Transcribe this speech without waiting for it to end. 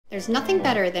There's nothing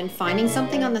better than finding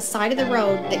something on the side of the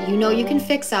road that you know you can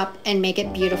fix up and make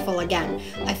it beautiful again.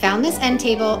 I found this end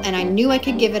table and I knew I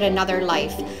could give it another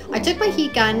life. I took my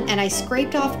heat gun and I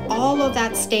scraped off all of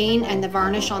that stain and the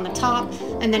varnish on the top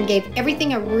and then gave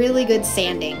everything a really good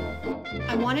sanding.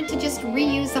 I wanted to just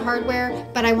reuse the hardware,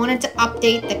 but I wanted to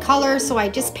update the color, so I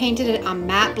just painted it a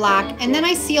matte black and then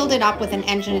I sealed it up with an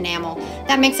engine enamel.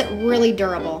 That makes it really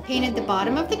durable. Painted the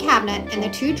bottom of the cabinet and the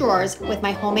two drawers with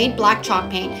my homemade black chalk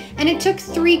paint, and it took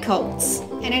 3 coats.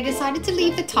 And I decided to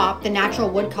leave the top the natural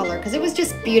wood color because it was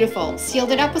just beautiful.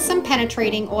 Sealed it up with some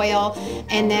penetrating oil,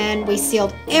 and then we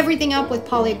sealed everything up with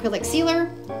polyacrylic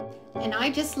sealer. And I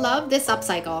just love this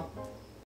upcycle.